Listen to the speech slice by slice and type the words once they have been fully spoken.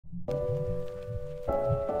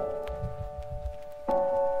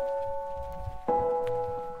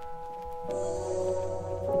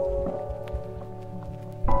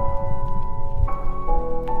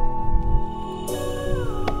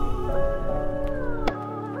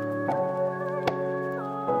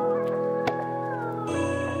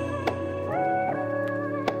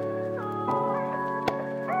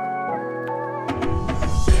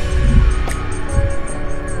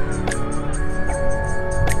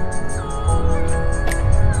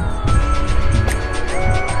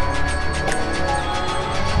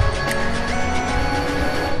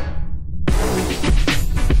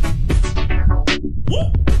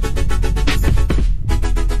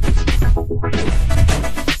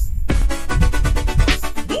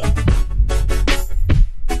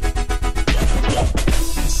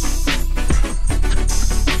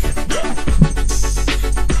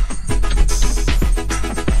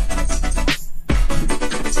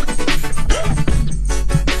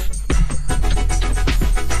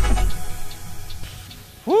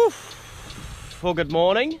Well, good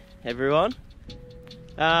morning, everyone.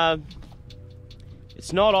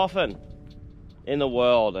 It's not often in the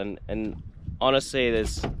world, and honestly,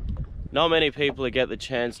 there's not many people who get the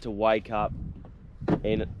chance to wake up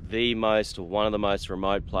in one of the most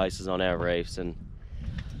remote places on our reefs. And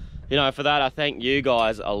you know, for that, I thank you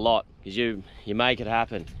guys a lot, because you make it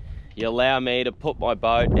happen. You allow me to put my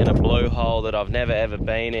boat in a blue hole that I've never ever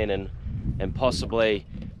been in, and possibly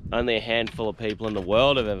only a handful of people in the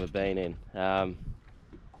world have ever been in.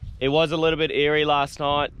 It was a little bit eerie last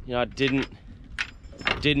night. You know, I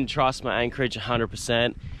didn't trust my anchorage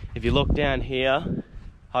 100%. If you look down here,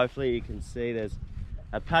 hopefully you can see there's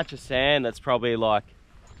a patch of sand that's probably like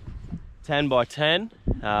 10 by 10.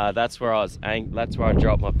 That's where I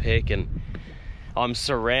dropped my pick, and I'm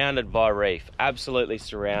surrounded by reef, absolutely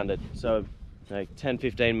surrounded. So like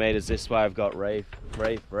 10-15 meters this way, I've got reef.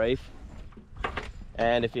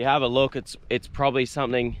 And if you have a look, it's probably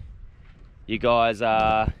something you guys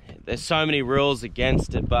there's so many rules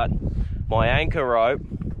against it, but my anchor rope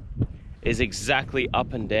is exactly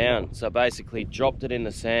up and down. So basically dropped it in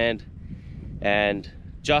the sand and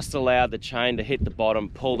just allowed the chain to hit the bottom,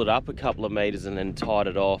 pulled it up a couple of meters and then tied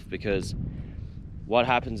it off, because what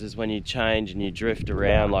happens is when you change and you drift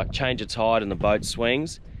around, like change a tide and the boat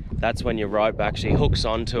swings, that's when your rope actually hooks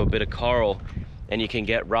onto a bit of coral and you can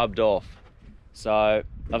get rubbed off. So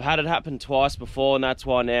I've had it happen twice before, and that's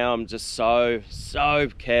why now I'm just so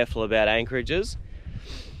careful about anchorages.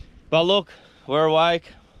 But look, we're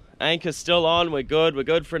awake, anchor's still on, we're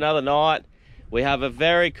good for another night. We have a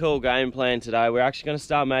very cool game plan today. We're actually going to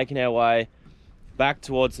start making our way back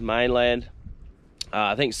towards the mainland.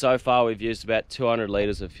 I think so far we've used about 200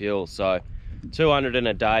 litres of fuel, so 200 in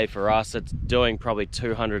a day for us, it's doing probably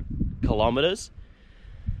 200 kilometres.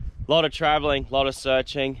 A lot of travelling, a lot of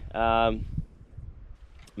searching.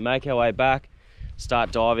 Make our way back,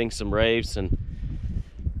 start diving some reefs, and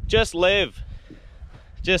just live.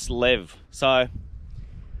 So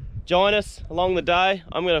join us along the day.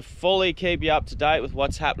 I'm going to fully keep you up to date with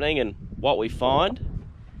what's happening and what we find,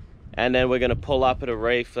 and then we're going to pull up at a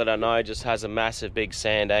reef that I know just has a massive big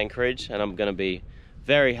sand anchorage, and I'm going to be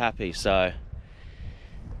very happy. So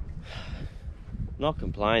not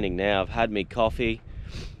complaining now. I've had me coffee.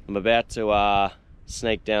 I'm about to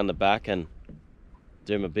sneak down the back and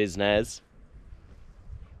do my business,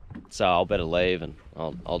 so I'll better leave and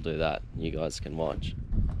I'll do that. You guys can watch.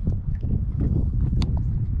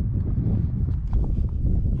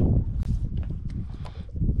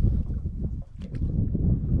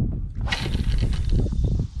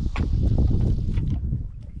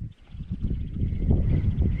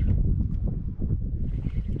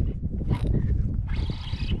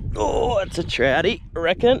 Oh, it's a trouty, I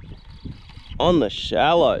reckon, on the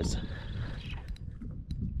shallows.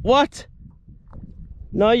 What?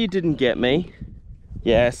 No, you didn't get me.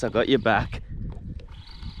 Yes, I got you back.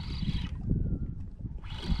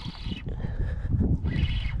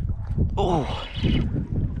 Oh.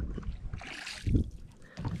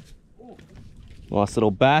 Nice little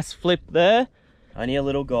bass flip there. Only a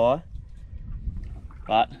little guy,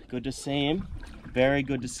 but good to see him. Very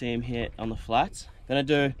good to see him here on the flats. Gonna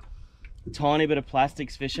do a tiny bit of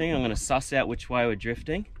plastics fishing. I'm gonna suss out which way we're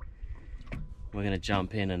drifting. We're gonna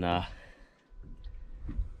jump in and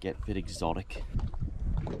get a bit exotic.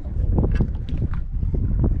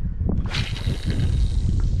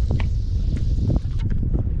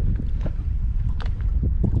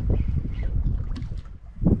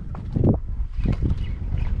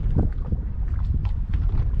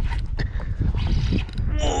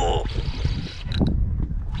 Oh,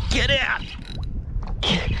 get out!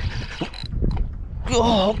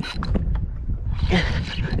 Oh,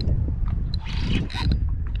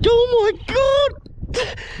 Oh my God!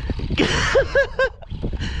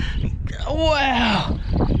 Wow!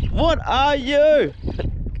 What are you?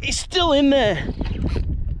 He's still in there.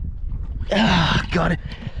 Ah, got it.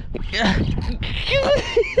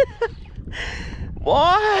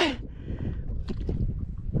 Why?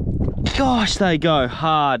 Gosh, they go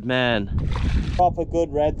hard, man. Proper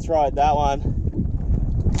good red throat, that one.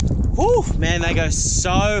 Whew, man, they go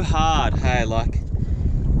so hard. Hey, like,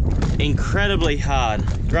 incredibly hard.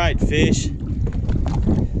 Great fish.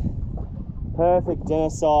 Perfect dinner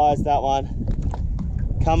size, that one.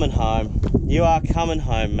 Coming home. You are coming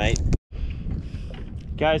home, mate.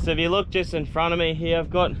 Okay, so if you look just in front of me here,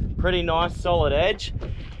 I've got pretty nice solid edge,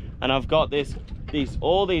 and I've got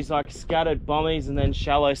all these like scattered bommies and then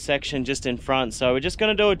shallow section just in front. So we're just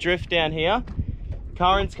going to do a drift down here.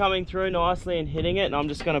 Current's coming through nicely and hitting it, and I'm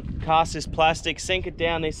just going to cast this plastic, sink it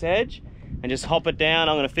down this edge and just hop it down.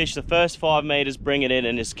 I'm going to fish the first 5 meters, bring it in,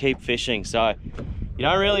 and just keep fishing. So you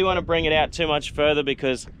don't really want to bring it out too much further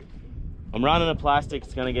because I'm running a plastic.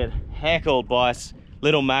 It's going to get heckled by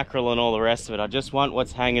little mackerel and all the rest of it. I just want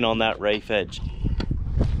what's hanging on that reef edge.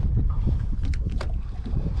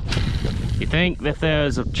 You think if there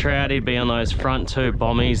was a trout, he'd be on those front 2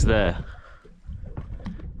 bommies there.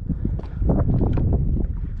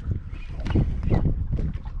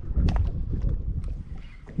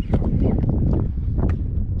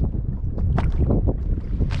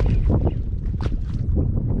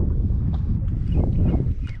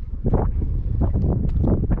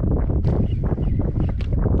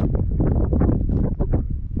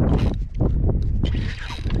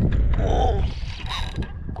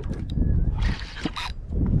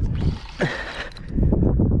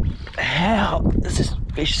 How does this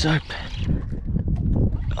fish so bad?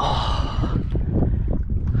 Oh,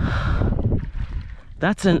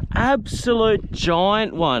 that's an absolute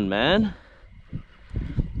giant one, man.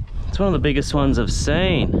 It's one of the biggest ones I've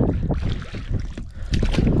seen.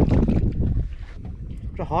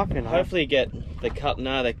 Hopefully you get the cut.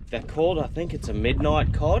 No, they're called, I think it's a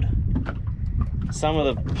midnight cod. Some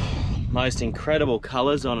of the most incredible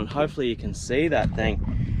colors on it. Hopefully you can see that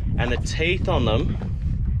thing. And the teeth on them,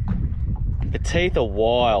 the teeth are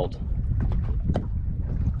wild.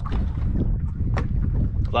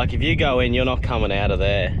 Like if you go in, you're not coming out of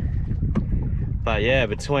there. But yeah,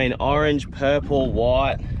 between orange, purple,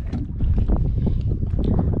 white.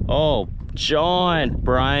 Oh, giant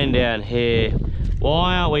brain down here.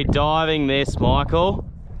 Why aren't we diving this, Michael?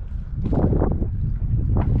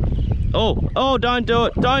 Oh, don't do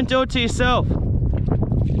it. Don't do it to yourself.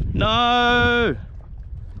 No.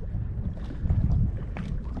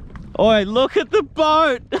 Oi, look at the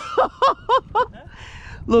boat.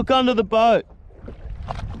 Look under the boat.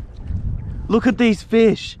 Look at these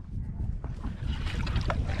fish.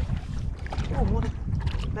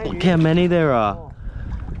 Look how many there are.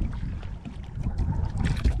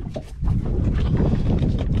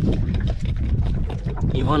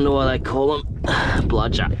 You wonder why they call them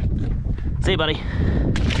bludger. See you, buddy.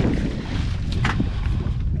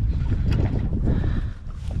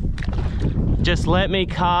 Just let me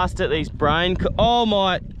cast at these brain. Oh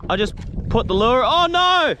my! I just put the lure. Oh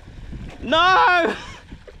no! No!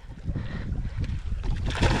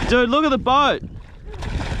 Dude, look at the boat.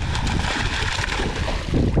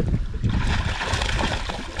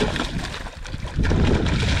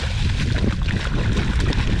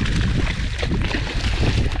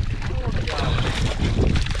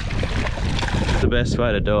 The best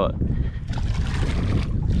way to do it.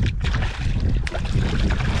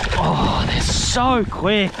 Oh, they're so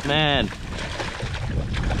quick, man.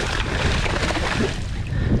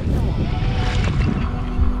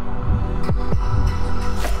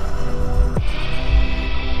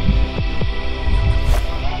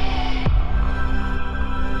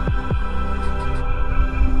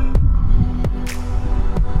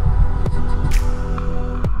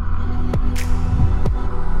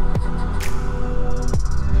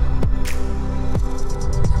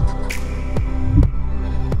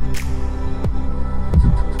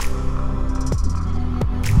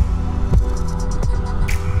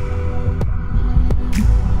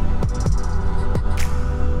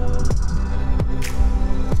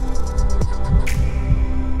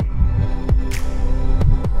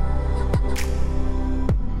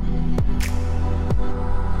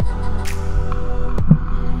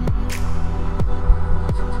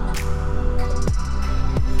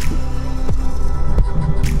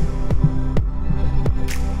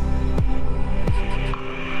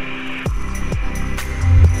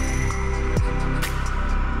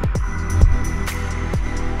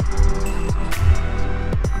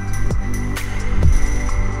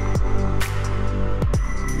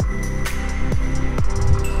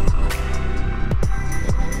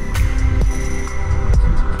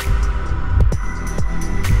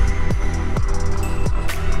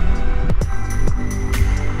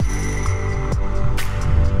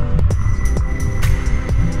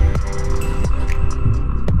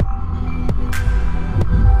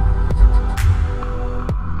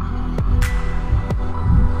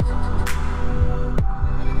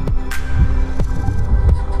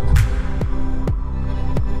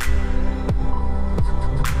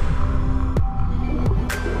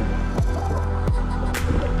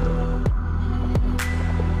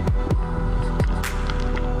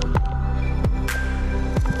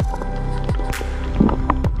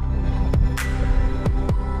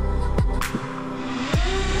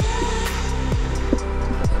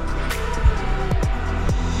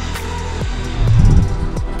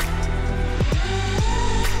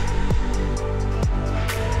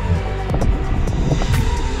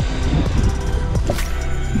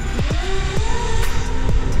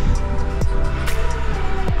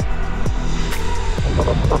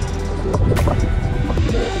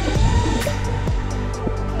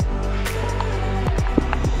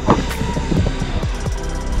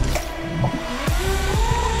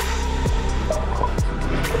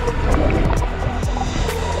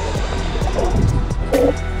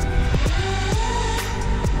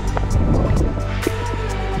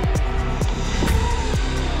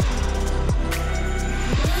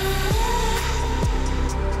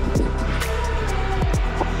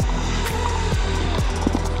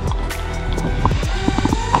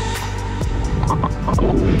 All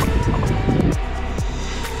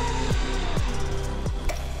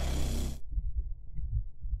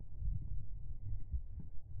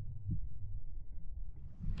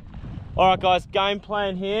right guys, game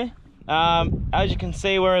plan here. As you can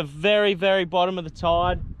see, we're at the very, very bottom of the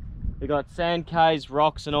tide. We've got sand caves,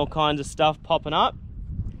 rocks and all kinds of stuff popping up.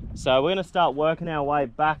 So we're gonna start working our way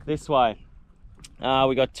back this way.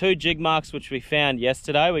 We got 2 jig marks which we found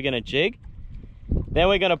yesterday. We're gonna jig. Then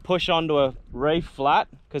we're gonna push onto a reef flat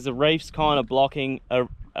because the reef's kind of blocking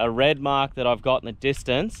a red mark that I've got in the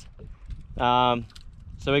distance. So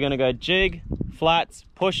we're gonna go jig, flats,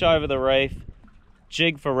 push over the reef,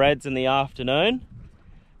 jig for reds in the afternoon,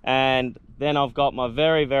 and then I've got my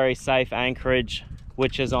very, very safe anchorage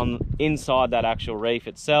which is on inside that actual reef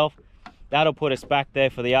itself. That'll put us back there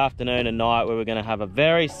for the afternoon and night where we're going to have a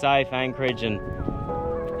very safe anchorage and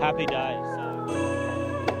happy days.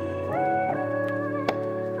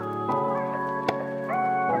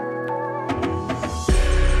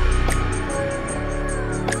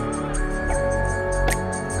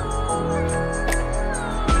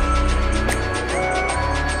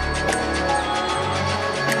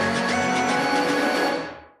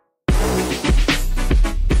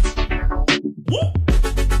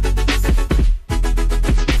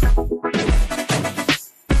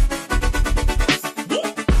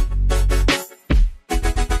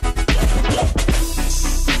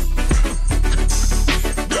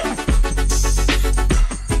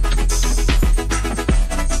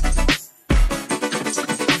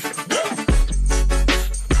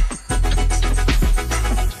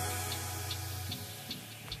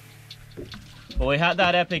 Well, we had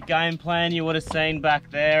that epic game plan you would have seen back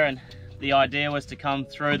there, and the idea was to come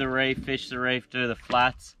through the reef, fish the reef, do the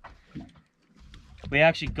flats. We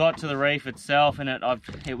actually got to the reef itself and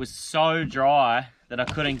it was so dry that I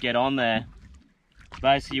couldn't get on there.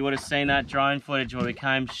 Basically, you would have seen that drone footage where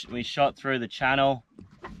we shot through the channel.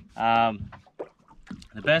 The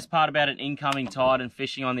best part about an incoming tide and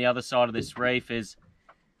fishing on the other side of this reef is,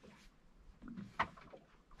 I'm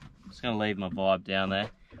just going to leave my vibe down there.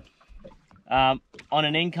 On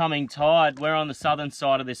an incoming tide, we're on the southern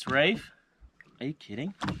side of this reef. Are you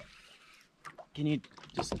kidding? Can you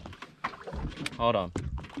just hold on?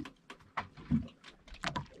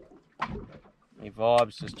 My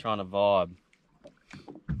vibe's just trying to vibe.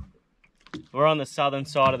 We're on the southern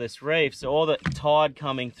side of this reef, so all the tide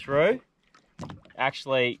coming through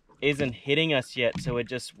actually isn't hitting us yet. So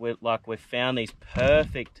we've found these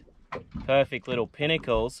perfect little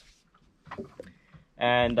pinnacles,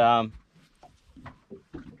 and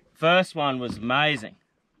first one was amazing,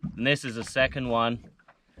 and this is the second one.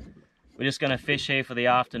 We're just going to fish here for the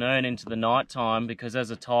afternoon into the night time, because as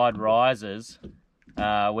the tide rises,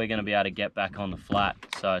 we're going to be able to get back on the flat.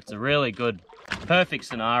 So it's a really good, perfect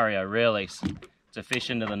scenario really to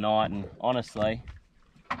fish into the night. And honestly,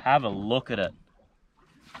 have a look at it.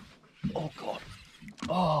 Oh God,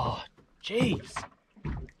 oh jeez.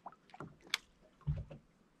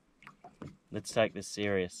 Let's take this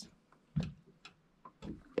serious.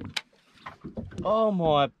 Oh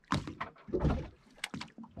my.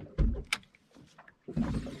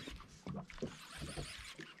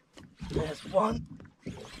 There's one.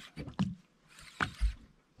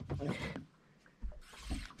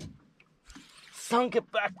 Sunk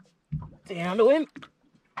it back down to him.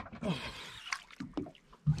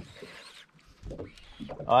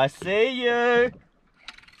 I see you.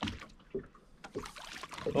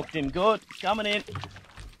 Hooked him good, coming in.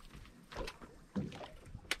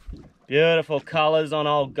 Beautiful colours on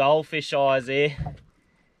old goldfish eyes here.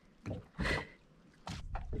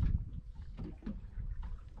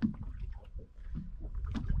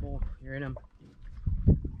 Oh, you're in him.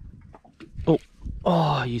 Oh,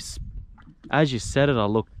 oh, as you said it, I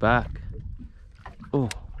looked back. Oh,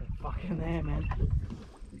 they're fucking there, man.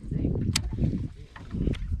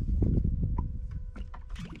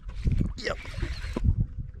 Yep.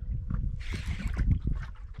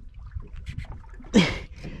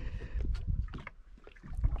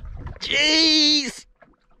 Jeez!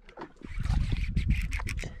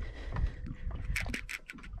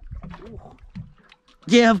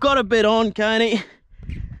 Yeah, I've got a bit on, Coney.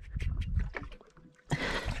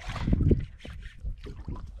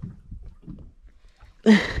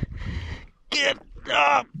 Get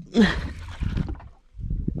up!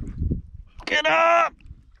 Get up!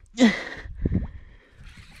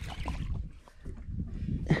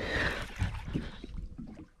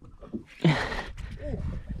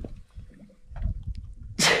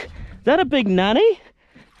 Is that a big nanny?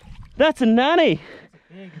 That's a nanny.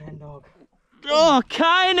 Big hen dog. Oh,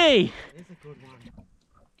 Coney! It is a good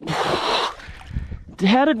one.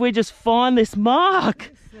 How did we just find this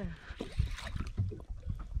mark?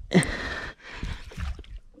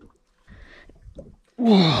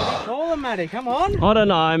 Call him, Matty, come on. I don't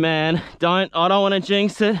know, man. I don't want to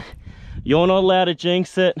jinx it. You're not allowed to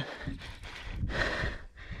jinx it.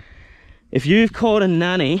 If you've caught a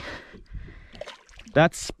nanny,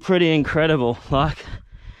 that's pretty incredible. Like,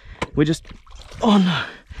 we just, oh no,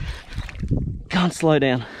 can't slow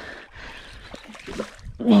down.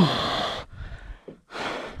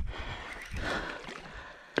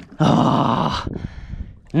 Oh,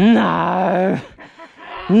 no,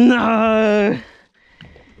 no.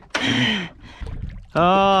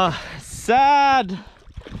 Oh, sad,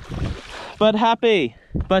 but happy,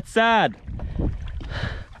 but sad.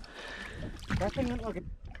 That thing looked like a...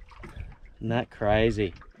 Isn't that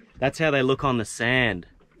crazy? That's how they look on the sand,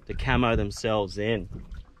 to camo themselves in.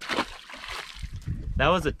 That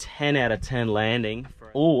was a 10 out of 10 landing.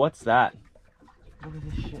 Oh, what's that? Look at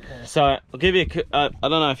this shit there. So I'll give you I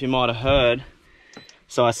don't know if you might have heard.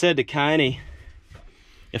 So I said to Caney,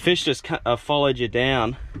 a fish just followed you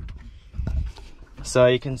down. So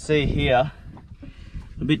you can see here,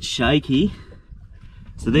 a bit shaky.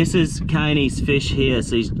 So this is Caney's fish here.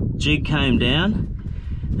 So his jig came down,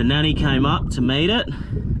 the nanny came up to meet it,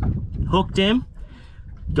 hooked him,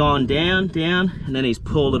 gone down, and then he's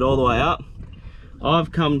pulled it all the way up.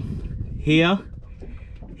 I've come here,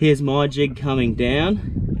 here's my jig coming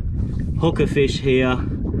down, hook a fish here,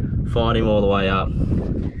 fight him all the way up.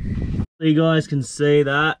 You guys can see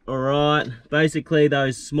that, all right. Basically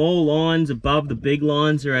those small lines above the big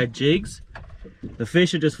lines are our jigs. The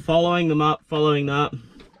fish are just following them up,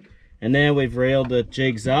 and now we've reeled the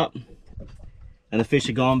jigs up and the fish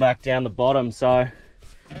are gone back down the bottom. So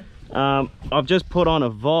I've just put on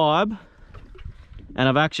a vibe and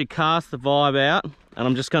I've actually cast the vibe out and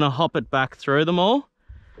I'm just going to hop it back through them all.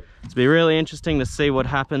 It'll be really interesting to see what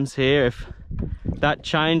happens here, if that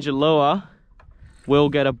change of lure will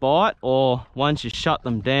get a bite, or once you shut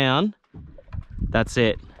them down, that's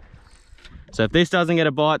it. So if this doesn't get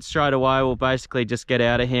a bite straight away, we'll basically just get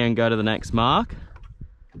out of here and go to the next mark.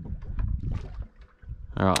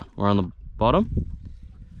 All right, we're on the bottom.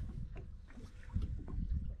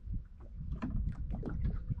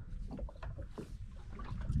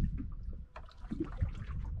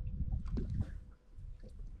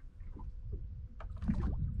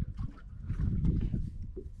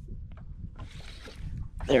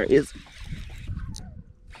 There it is.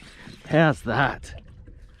 How's that?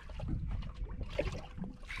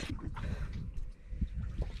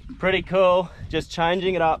 Pretty cool, just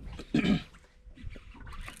changing it up.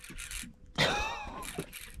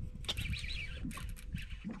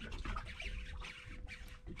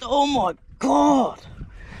 Oh my God.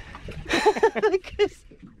 At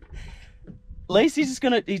least he's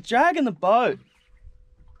dragging the boat.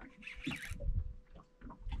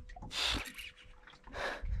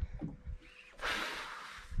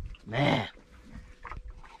 Man.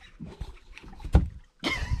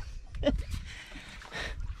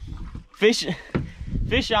 Fish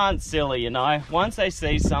aren't silly, you know. Once they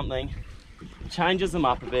see something, it changes them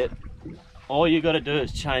up a bit. All you got to do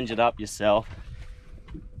is change it up yourself.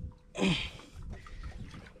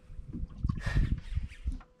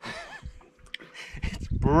 It's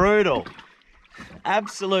brutal.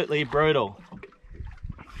 Absolutely brutal.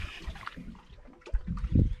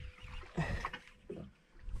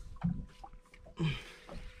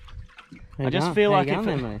 I just feel like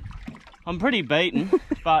I'm pretty beaten,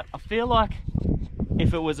 but I feel like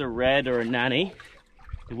if it was a red or a nanny,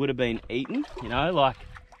 it would have been eaten, you know, like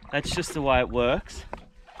that's just the way it works.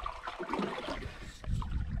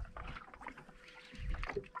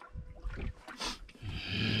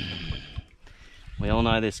 We all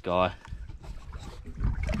know this guy.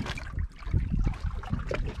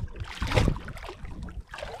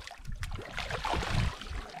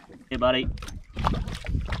 Hey, buddy.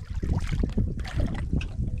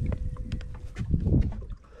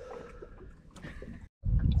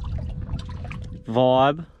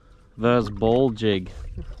 Vibe versus ball jig.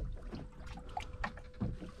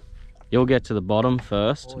 You'll get to the bottom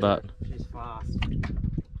first, but she's fast.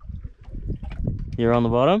 You're on the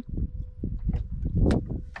bottom?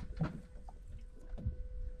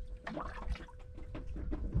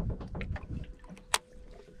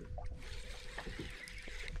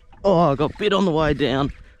 Oh, I got bit on the way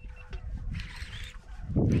down.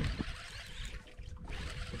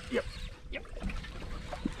 Yep.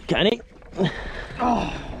 Canny.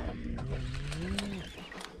 Oh.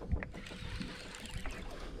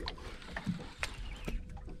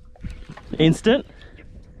 Instant.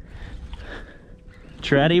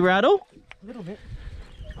 Trouty rattle. A little bit.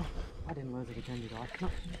 Oh, I didn't lose it you turn your eye.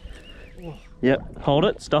 Oh. Yep, hold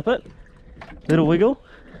it, stop it. Little wiggle.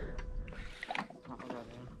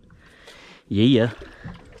 Yeah.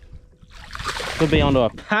 Could be onto a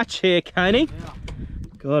patch here, Coney. Yeah.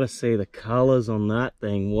 Gotta see the colours on that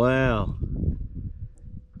thing, wow.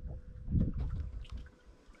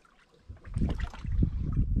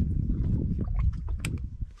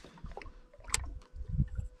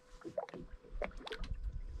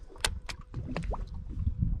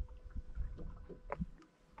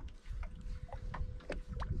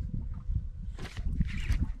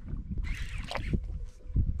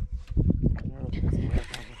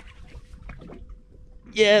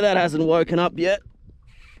 Yeah, that hasn't woken up yet.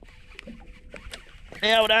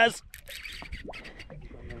 Now it has.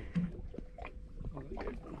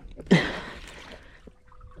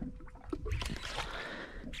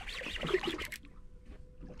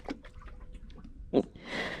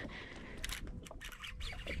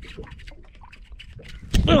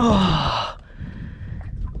 Oh.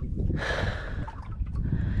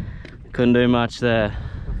 Couldn't do much there.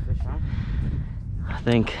 I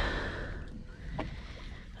think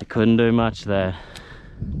I couldn't do much there.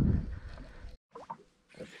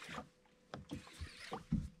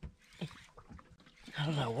 I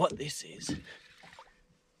don't know what this is.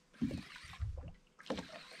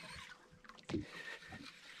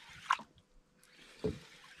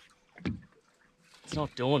 It's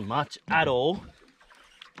not doing much at all.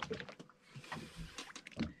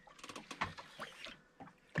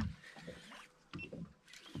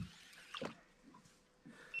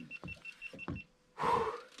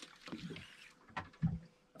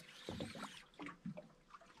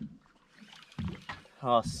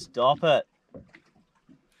 Oh, stop it.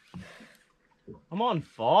 I'm on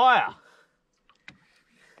fire.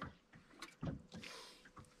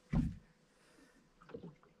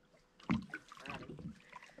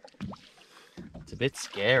 It's a bit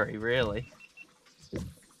scary, really.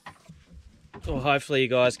 Well, hopefully you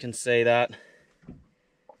guys can see that.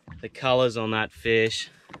 The colours on that fish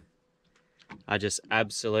are just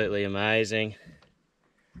absolutely amazing.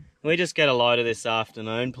 Can we just get a load of this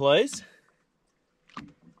afternoon, please?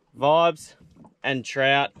 Vibes and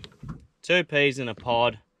trout, 2 peas in a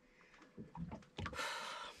pod.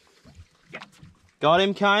 Got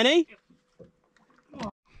him, Coney?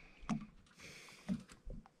 Alright,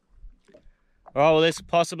 well this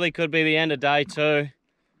possibly could be the end of day 2.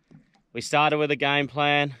 We started with a game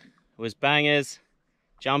plan. It was bangers,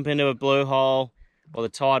 jump into a blue hole while the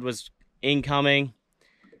tide was incoming,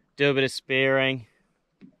 do a bit of spearing,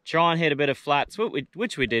 try and hit a bit of flats,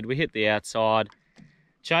 which we did. We hit the outside.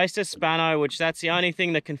 Chased a spano, which that's the only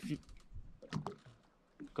thing that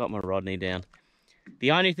got my Rodney down.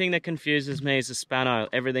 The only thing that confuses me is the spano.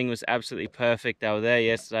 Everything was absolutely perfect. They were there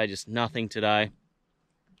yesterday, just nothing today.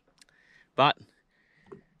 But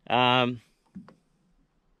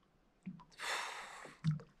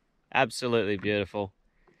absolutely beautiful.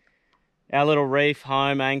 Our little reef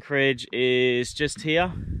home anchorage is just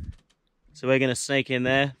here, so we're going to sneak in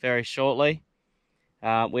there very shortly.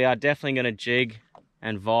 We are definitely going to jig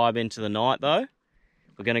and vibe into the night though.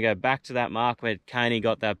 We're going to go back to that mark where Caney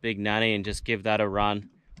got that big nanny and just give that a run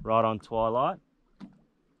right on twilight.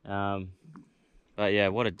 But yeah,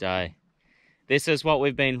 what a day. This is what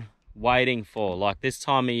we've been waiting for. Like this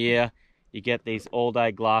time of year, you get these all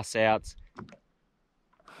day glass outs.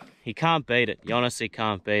 You can't beat it. You honestly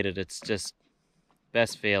can't beat it. It's just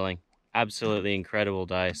best feeling. Absolutely incredible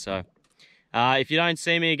day. So if you don't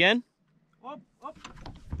see me again,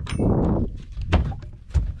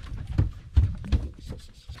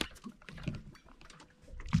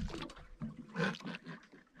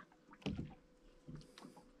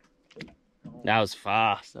 that was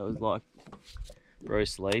fast. That was like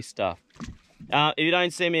Bruce Lee stuff. If you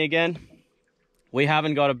don't see me again, we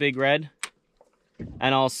haven't got a big red,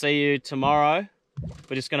 and I'll see you tomorrow.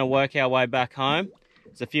 We're just going to work our way back home.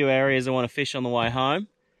 There's a few areas I want to fish on the way home,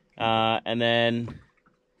 and then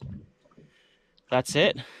that's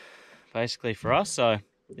it basically for us. So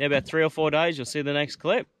yeah, about 3 or 4 days you'll see the next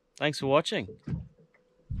clip. Thanks for watching.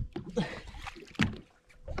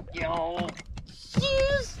 Yo,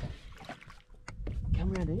 yes.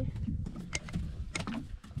 Come around here.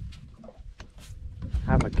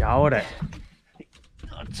 Have a go at it.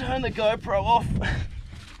 I'll turn the GoPro off.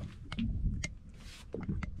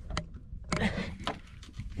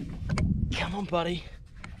 Come on, buddy.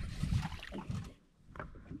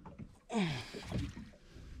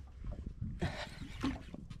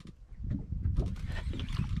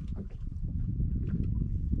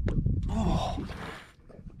 Oh.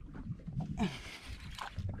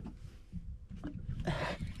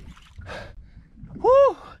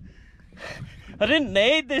 Woo! I didn't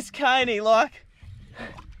need this caney, like.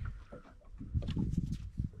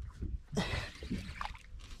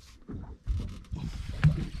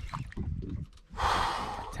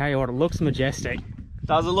 Tell you what, it looks majestic.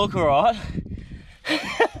 Does it look alright?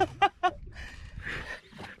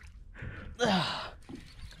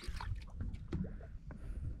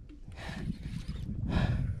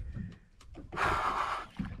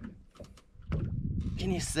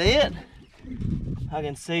 Can you see it? I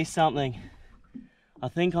can see something. I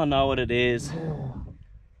think I know what it is.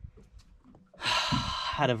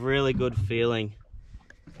 Had a really good feeling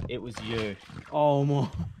it was you. Oh my.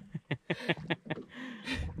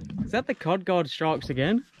 Is that the cod god strikes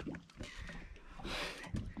again?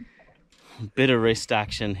 Bit of wrist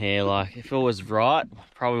action here, like if it was right,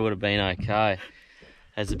 probably would have been okay.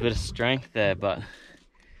 There's a bit of strength there, but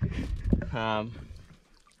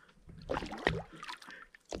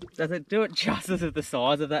does it do it justice of the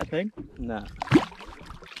size of that thing? no.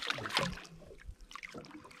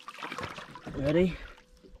 Ready?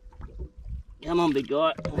 Come on, big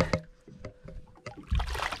guy.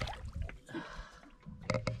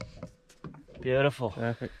 Beautiful.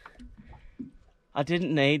 Perfect. I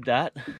didn't need that.